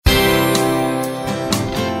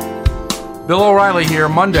Bill O'Reilly here,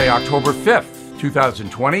 Monday, October 5th,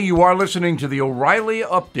 2020. You are listening to the O'Reilly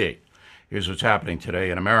Update. Here's what's happening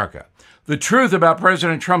today in America. The truth about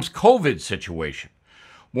President Trump's COVID situation.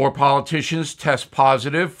 More politicians test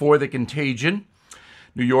positive for the contagion.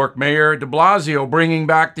 New York Mayor de Blasio bringing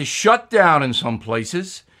back the shutdown in some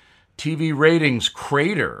places. TV ratings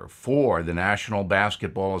crater for the National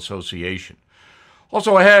Basketball Association.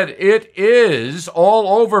 Also ahead, it is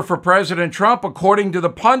all over for President Trump, according to the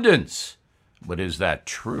pundits. But is that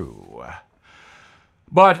true?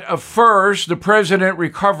 But first, the president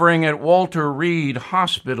recovering at Walter Reed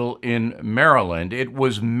Hospital in Maryland. It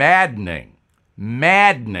was maddening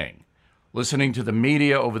listening to the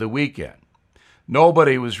media over the weekend.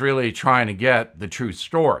 Nobody was really trying to get the true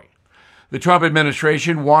story. The Trump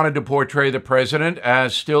administration wanted to portray the president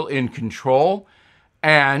as still in control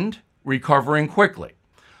and recovering quickly.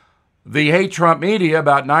 The hate Trump media,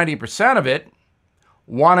 about 90% of it,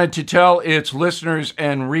 wanted to tell its listeners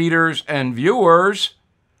and readers and viewers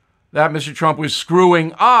that Mr. Trump was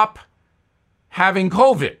screwing up having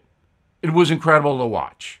COVID. It was incredible to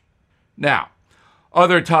watch. Now,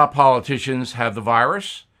 other top politicians have the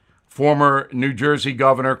virus. Former New Jersey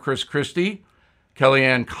Governor Chris Christie,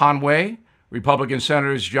 Kellyanne Conway, Republican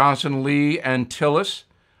Senators Johnson, Lee, and Tillis,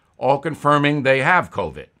 all confirming they have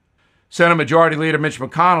COVID. Senate Majority Leader Mitch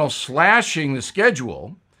McConnell slashing the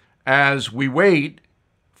schedule as we wait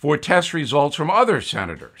for test results from other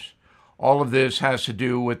senators. All of this has to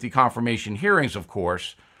do with the confirmation hearings, of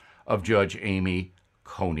course, of Judge Amy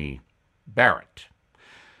Coney Barrett.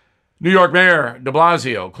 New York Mayor de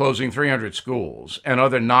Blasio closing 300 schools and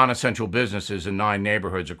other non-essential businesses in 9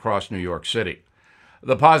 neighborhoods across New York City.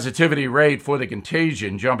 The positivity rate for the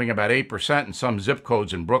contagion jumping about 8% in some zip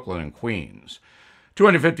codes in Brooklyn and Queens.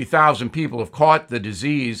 250,000 people have caught the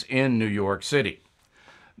disease in New York City.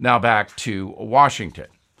 Now back to Washington.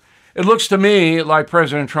 It looks to me like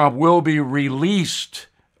President Trump will be released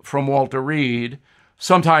from Walter Reed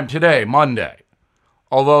sometime today, Monday.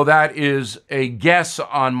 Although that is a guess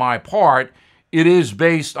on my part, it is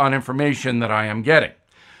based on information that I am getting.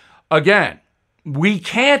 Again, we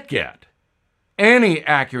can't get any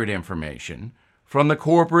accurate information from the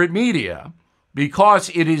corporate media because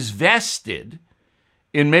it is vested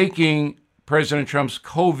in making President Trump's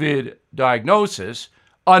COVID diagnosis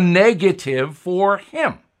a negative for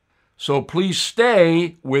him. So please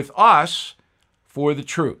stay with us for the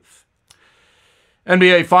truth.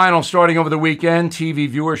 NBA Finals starting over the weekend.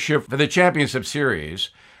 TV viewership for the Championship Series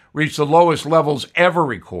reached the lowest levels ever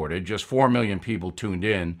recorded. Just 4 million people tuned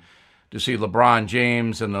in to see LeBron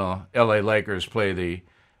James and the LA Lakers play the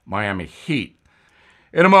Miami Heat.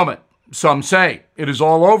 In a moment, some say it is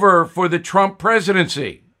all over for the Trump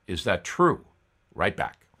presidency. Is that true? Right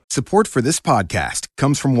back. Support for this podcast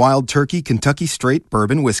comes from Wild Turkey Kentucky Straight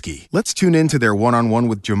Bourbon Whiskey. Let's tune in to their one-on-one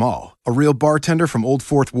with Jamal, a real bartender from Old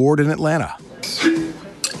Fourth Ward in Atlanta.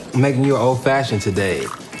 I'm making you an old-fashioned today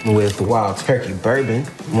with Wild Turkey Bourbon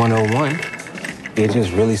 101. It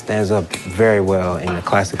just really stands up very well in a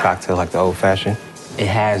classic cocktail like the old-fashioned. It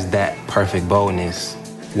has that perfect boldness.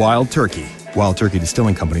 Wild Turkey. Wild Turkey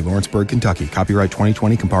Distilling Company, Lawrenceburg, Kentucky. Copyright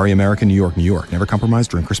 2020, Campari American, New York, New York. Never compromise,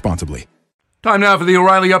 drink responsibly. Time now for the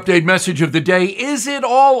O'Reilly Update message of the day. Is it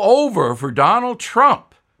all over for Donald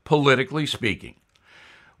Trump, politically speaking?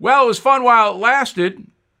 Well, it was fun while it lasted.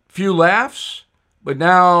 Few laughs. But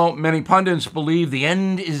now many pundits believe the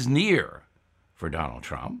end is near for Donald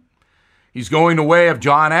Trump. He's going the way of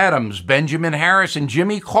John Adams, Benjamin Harris, and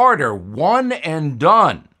Jimmy Carter. One and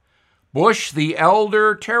done. Bush the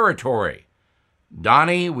elder territory.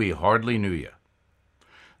 Donnie, we hardly knew you.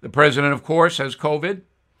 The president, of course, has COVID.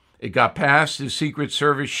 It got past his Secret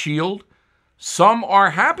Service shield. Some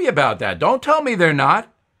are happy about that. Don't tell me they're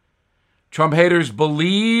not. Trump haters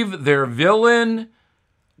believe their villain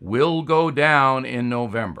will go down in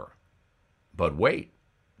November. But wait,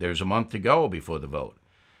 there's a month to go before the vote.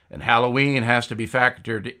 And Halloween has to be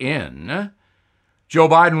factored in. Joe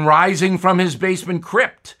Biden rising from his basement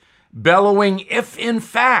crypt, bellowing, if in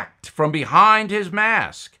fact, from behind his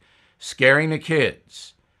mask, scaring the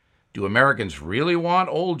kids. Do Americans really want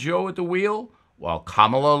old Joe at the wheel while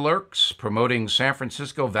Kamala lurks, promoting San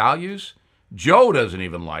Francisco values? Joe doesn't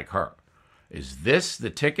even like her. Is this the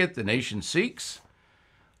ticket the nation seeks?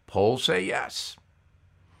 Polls say yes.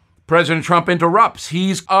 President Trump interrupts.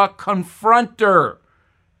 He's a confronter,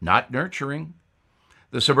 not nurturing.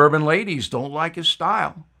 The suburban ladies don't like his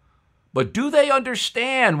style. But do they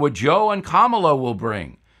understand what Joe and Kamala will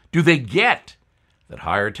bring? Do they get that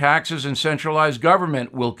higher taxes and centralized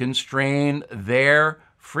government will constrain their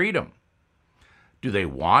freedom? Do they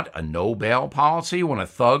want a no-bail policy when a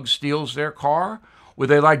thug steals their car? Would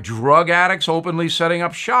they like drug addicts openly setting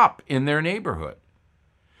up shop in their neighborhood?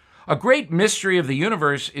 A great mystery of the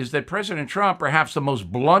universe is that President Trump, perhaps the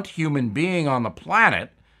most blunt human being on the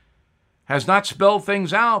planet, has not spelled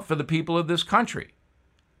things out for the people of this country.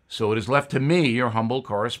 So it is left to me, your humble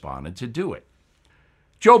correspondent, to do it.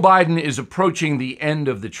 Joe Biden is approaching the end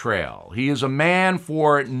of the trail. He is a man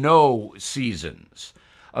for no seasons,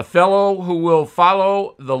 a fellow who will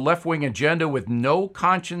follow the left-wing agenda with no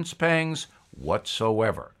conscience pangs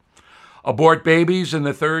whatsoever. Abort babies in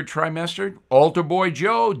the third trimester? Altar boy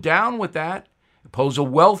Joe, down with that. Impose a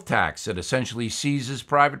wealth tax that essentially seizes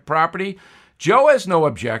private property? Joe has no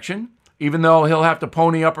objection, even though he'll have to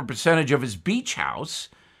pony up a percentage of his beach house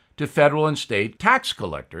to federal and state tax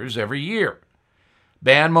collectors every year.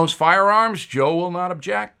 Ban most firearms? Joe will not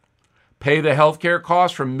object. Pay the health care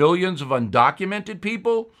costs for millions of undocumented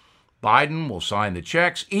people? Biden will sign the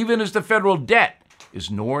checks, even as the federal debt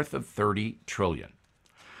is north of $30 trillion.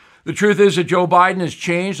 The truth is that Joe Biden has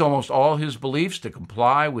changed almost all his beliefs to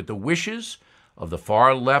comply with the wishes of the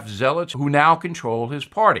far-left zealots who now control his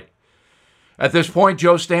party. At this point,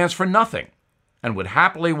 Joe stands for nothing and would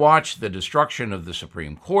happily watch the destruction of the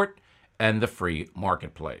Supreme Court and the free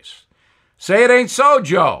marketplace. Say it ain't so,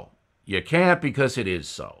 Joe. You can't because it is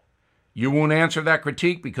so. You won't answer that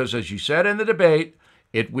critique because, as you said in the debate,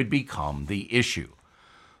 it would become the issue.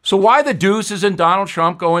 So why the deuce isn't Donald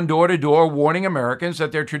Trump going door to door warning Americans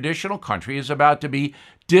that their traditional country is about to be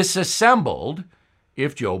disassembled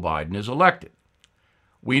if Joe Biden is elected?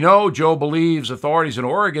 We know Joe believes authorities in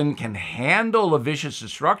Oregon can handle the vicious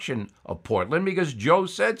destruction of Portland because Joe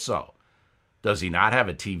said so. Does he not have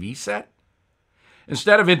a TV set?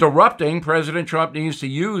 Instead of interrupting, President Trump needs to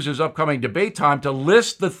use his upcoming debate time to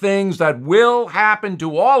list the things that will happen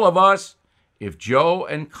to all of us if Joe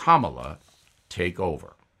and Kamala take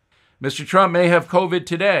over. Mr. Trump may have COVID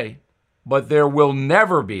today, but there will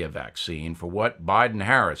never be a vaccine for what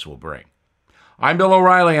Biden-Harris will bring. I'm Bill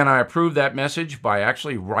O'Reilly, and I approve that message by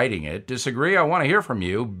actually writing it. Disagree? I want to hear from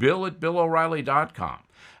you. Bill@BillO'Reilly.com.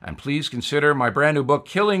 And please consider my brand new book,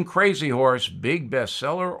 Killing Crazy Horse, big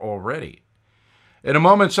bestseller already. In a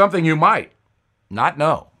moment, something you might not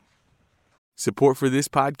know. Support for this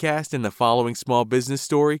podcast and the following small business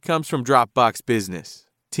story comes from Dropbox Business.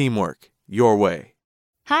 Teamwork, your way.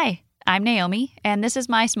 Hi, I'm Naomi, and this is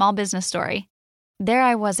my small business story. There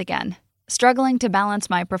I was again, struggling to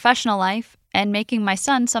balance my professional life and making my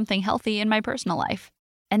son something healthy in my personal life.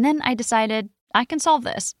 And then I decided I can solve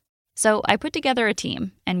this. So I put together a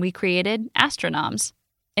team, and we created Astronoms,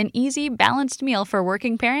 an easy, balanced meal for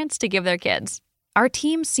working parents to give their kids. Our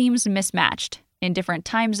team seems mismatched, in different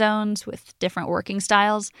time zones, with different working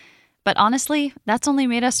styles, but honestly, that's only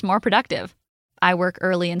made us more productive. I work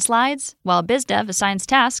early in slides, while BizDev assigns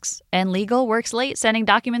tasks, and legal works late sending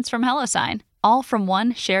documents from HelloSign, all from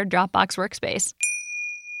one shared Dropbox workspace.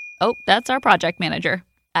 Oh, that's our project manager.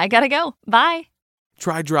 I gotta go. Bye.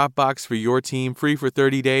 Try Dropbox for your team free for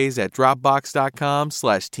 30 days at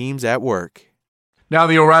dropbox.com/teamsatwork. Now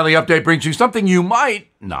the O'Reilly Update brings you something you might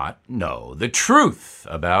not know, the truth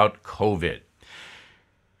about COVID.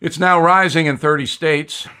 It's now rising in 30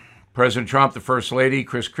 states. President Trump, the First Lady,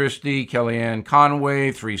 Chris Christie, Kellyanne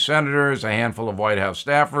Conway, 3 senators, a handful of White House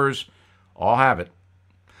staffers, all have it.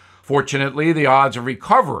 Fortunately, the odds of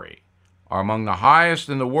recovery are among the highest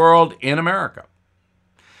in the world in America.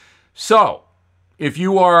 So, if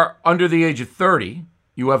you are under the age of 30,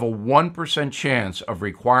 you have a 1% chance of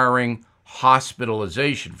requiring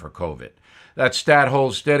hospitalization for COVID. That stat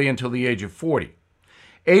holds steady until the age of 40.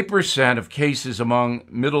 8% of cases among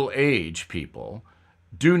middle-aged people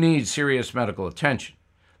do need serious medical attention.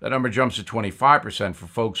 That number jumps to 25% for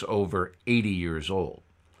folks over 80 years old.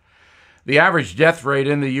 The average death rate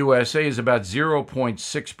in the USA is about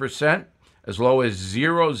 0.6%, as low as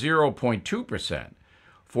 0.2%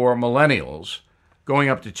 for millennials, going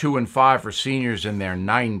up to 2 and 5 for seniors in their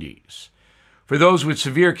 90s. For those with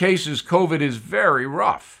severe cases, COVID is very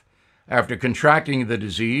rough. After contracting the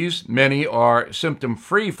disease, many are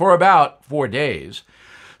symptom-free for about 4 days.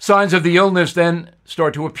 Signs of the illness then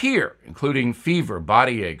start to appear, including fever,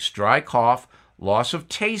 body aches, dry cough, loss of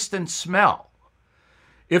taste and smell.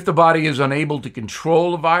 If the body is unable to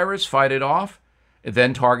control the virus, fight it off, it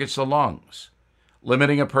then targets the lungs,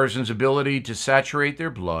 limiting a person's ability to saturate their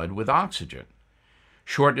blood with oxygen.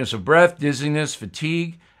 Shortness of breath, dizziness,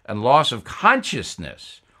 fatigue, and loss of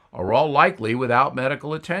consciousness are all likely without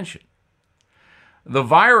medical attention. The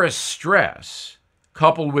virus stress,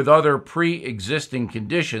 coupled with other pre-existing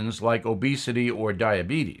conditions like obesity or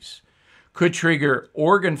diabetes, could trigger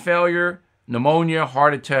organ failure, pneumonia,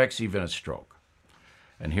 heart attacks, even a stroke.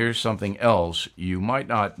 And here's something else you might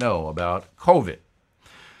not know about COVID.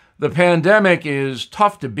 The pandemic is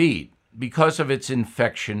tough to beat because of its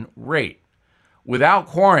infection rate. Without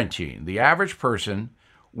quarantine, the average person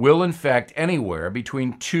will infect anywhere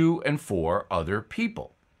between 2 and 4 other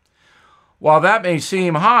people. While that may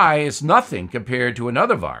seem high, it's nothing compared to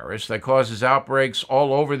another virus that causes outbreaks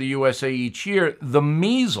all over the USA each year, the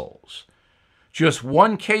measles. Just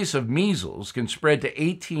one case of measles can spread to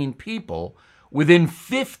 18 people within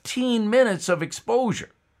 15 minutes of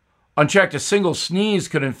exposure. Unchecked, a single sneeze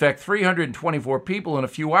could infect 324 people in a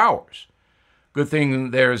few hours. Good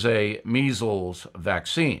thing there's a measles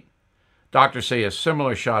vaccine. Doctors say a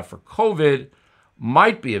similar shot for COVID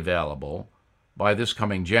might be available by this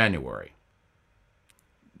coming January.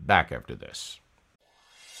 Back after this.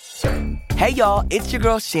 Hey y'all, it's your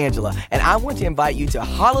girl Shangela, and I want to invite you to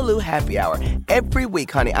Hallelujah Happy Hour. Every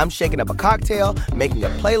week, honey, I'm shaking up a cocktail, making a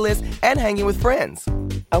playlist, and hanging with friends.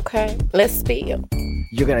 Okay, let's spill.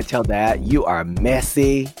 You're gonna tell Dad you are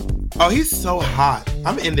messy. Oh, he's so hot.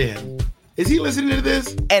 I'm into him. Is he listening to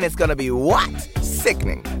this? And it's gonna be what?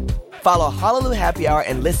 Sickening. Follow Hallelujah Happy Hour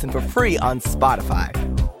and listen for free on Spotify.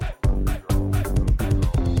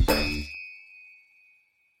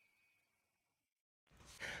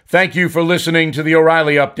 Thank you for listening to the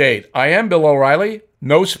O'Reilly Update. I am Bill O'Reilly.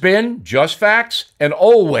 No spin, just facts, and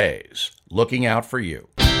always looking out for you.